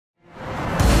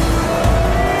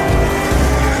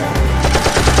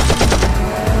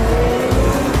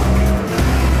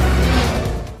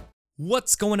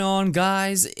What's going on,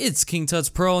 guys? It's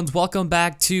KingTutsPro and welcome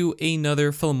back to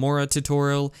another Filmora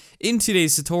tutorial. In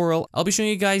today's tutorial, I'll be showing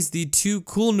you guys the two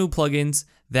cool new plugins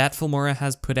that Filmora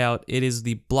has put out. It is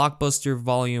the Blockbuster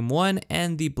Volume 1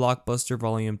 and the Blockbuster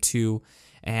Volume 2.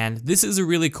 And this is a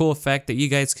really cool effect that you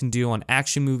guys can do on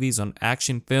action movies, on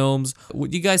action films.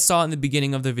 What you guys saw in the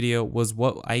beginning of the video was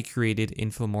what I created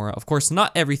in Filmora. Of course,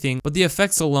 not everything, but the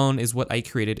effects alone is what I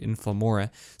created in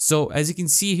Filmora. So as you can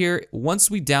see here,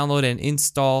 once we download and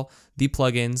install the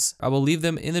plugins, I will leave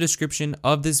them in the description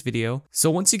of this video. So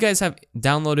once you guys have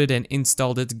downloaded and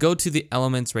installed it, go to the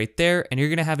elements right there, and you're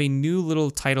gonna have a new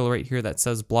little title right here that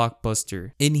says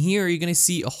Blockbuster. In here, you're gonna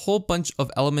see a whole bunch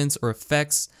of elements or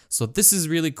effects. So this is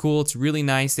really cool. It's really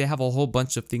nice. They have a whole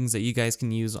bunch of things that you guys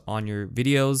can use on your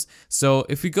videos. So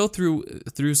if we go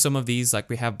through some of these, like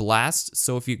we have Blast.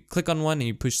 So if you click on one and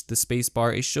you push the space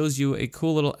bar, it shows you a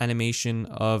cool little animation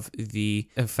of the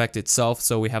effect itself.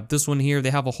 So we have this one here.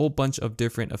 They have a whole bunch of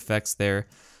different effects there.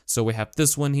 So we have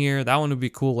this one here. That one would be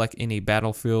cool, like in a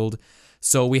battlefield.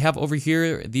 So we have over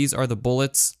here, these are the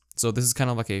bullets. So this is kind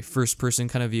of like a first person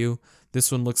kind of view. This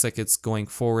one looks like it's going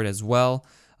forward as well.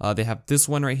 They have this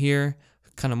one right here,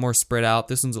 kind of more spread out.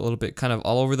 This one's a little bit kind of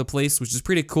all over the place, which is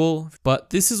pretty cool. But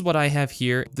this is what I have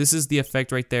here. This is the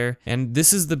effect right there. And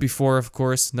this is the before, of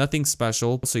course, nothing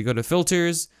special. So you go to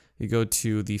filters, you go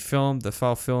to the film, the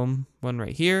file film one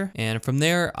right here. And from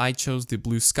there, I chose the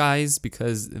blue skies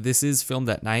because this is filmed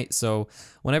at night. So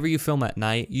whenever you film at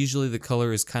night, usually the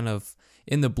color is kind of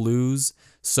in the blues.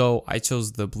 So I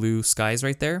chose the blue skies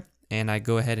right there. And I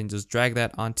go ahead and just drag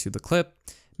that onto the clip.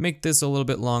 Make this a little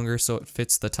bit longer so it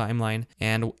fits the timeline.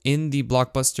 And in the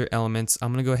Blockbuster elements,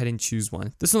 I'm gonna go ahead and choose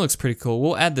one. This one looks pretty cool.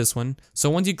 We'll add this one. So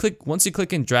once you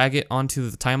click and drag it onto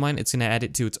the timeline, it's gonna add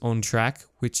it to its own track,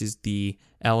 which is the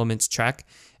elements track.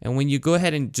 And when you go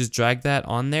ahead and just drag that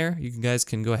on there, you guys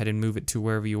can go ahead and move it to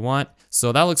wherever you want.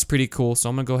 So that looks pretty cool. So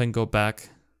I'm gonna go ahead and go back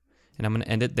and I'm gonna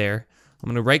end it there. I'm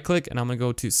gonna right click and I'm gonna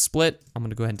go to split. I'm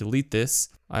gonna go ahead and delete this.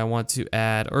 I want to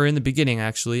add, or in the beginning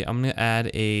actually, I'm gonna add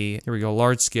a, here we go,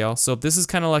 large scale. So this is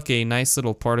kind of like a nice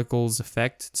little particles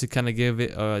effect to kind of give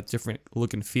it a different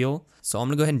look and feel. So I'm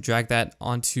gonna go ahead and drag that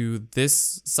onto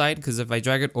this side, because if I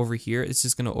drag it over here, it's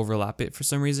just gonna overlap it for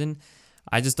some reason.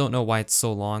 I just don't know why it's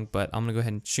so long, but I'm gonna go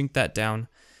ahead and shrink that down.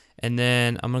 And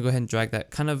then I'm gonna go ahead and drag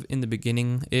that kind of in the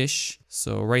beginning-ish.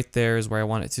 So right there is where I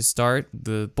want it to start.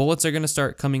 The bullets are gonna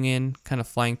start coming in, kind of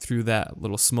flying through that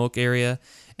little smoke area.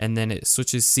 And then it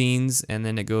switches scenes, and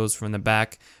then it goes from the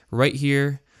back. Right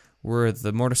here, where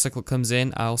the motorcycle comes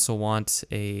in, I also want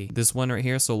this one right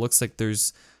here. So it looks like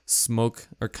there's smoke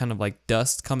or kind of like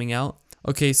dust coming out.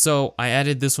 Okay, so I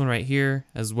added this one right here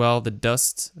as well, the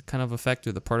dust kind of effect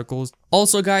or the particles.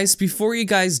 Also guys, before you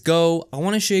guys go, I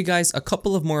want to show you guys a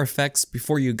couple of more effects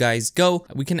before you guys go.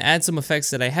 We can add some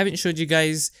effects that I haven't showed you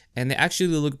guys, and they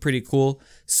actually look pretty cool.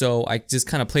 So I just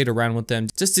kind of played around with them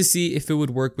just to see if it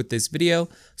would work with this video.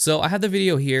 So I have the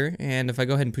video here, and if I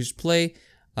go ahead and push play,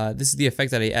 this is the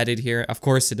effect that I added here. Of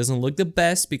course, it doesn't look the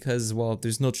best because, well,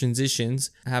 there's no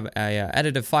transitions. I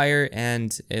added a fire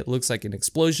and it looks like an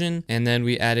explosion. And then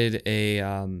we added a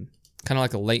kind of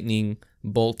like a lightning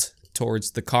bolt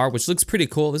towards the car, which looks pretty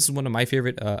cool. This is one of my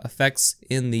favorite effects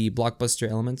in the Blockbuster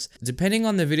elements. Depending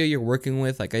on the video you're working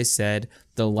with, like I said,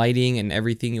 the lighting and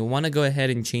everything, you'll want to go ahead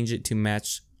and change it to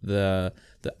match the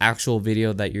actual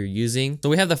video that you're using. So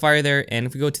we have the fire there, and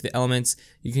if we go to the elements,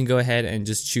 you can go ahead and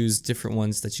just choose different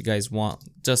ones that you guys want,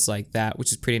 just like that,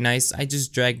 which is pretty nice. I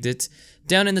just dragged it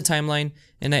down in the timeline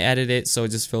and I added it so it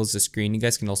just fills the screen. You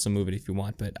guys can also move it if you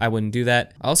want, but I wouldn't do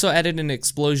that. I also added an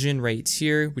explosion right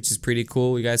here, which is pretty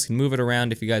cool. You guys can move it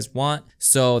around if you guys want.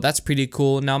 So that's pretty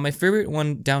cool. Now my favorite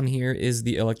one down here is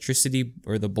the electricity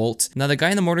or the bolt. Now the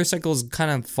guy in the motorcycle is kind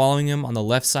of following him on the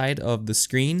left side of the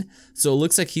screen. So it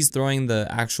looks like he's throwing the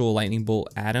actual lightning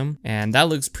bolt at him, and that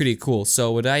looks pretty cool.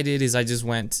 So what I did is I just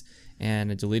went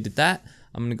and I deleted that.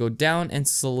 I'm gonna go down and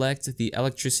select the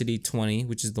electricity 20,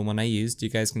 which is the one I used. You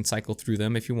guys can cycle through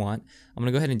them if you want. I'm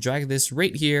gonna go ahead and drag this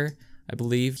right here. I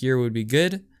believe here would be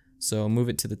good. So move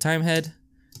it to the time head,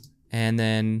 and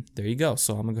then there you go.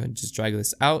 So I'm gonna go ahead and just drag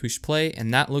this out, push play,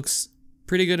 and that looks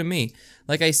pretty good to me.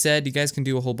 Like I said, you guys can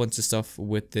do a whole bunch of stuff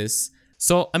with this.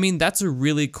 So, I mean, that's a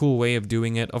really cool way of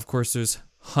doing it. Of course, there's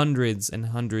hundreds and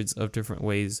hundreds of different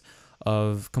ways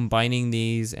of combining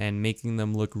these and making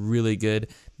them look really good,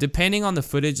 depending on the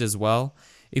footage as well.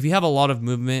 If you have a lot of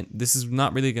movement, this is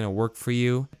not really going to work for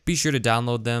you. Be sure to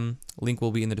download them. Link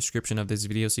will be in the description of this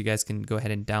video so you guys can go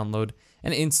ahead and download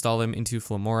and install them into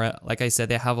Filmora. Like I said,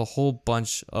 they have a whole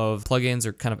bunch of plugins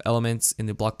or kind of elements in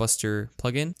the Blockbuster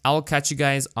plugin. I will catch you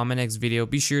guys on my next video.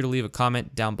 Be sure to leave a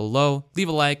comment down below, leave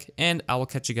a like, and I will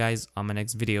catch you guys on my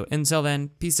next video. Until then,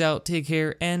 peace out, take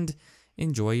care, and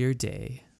enjoy your day.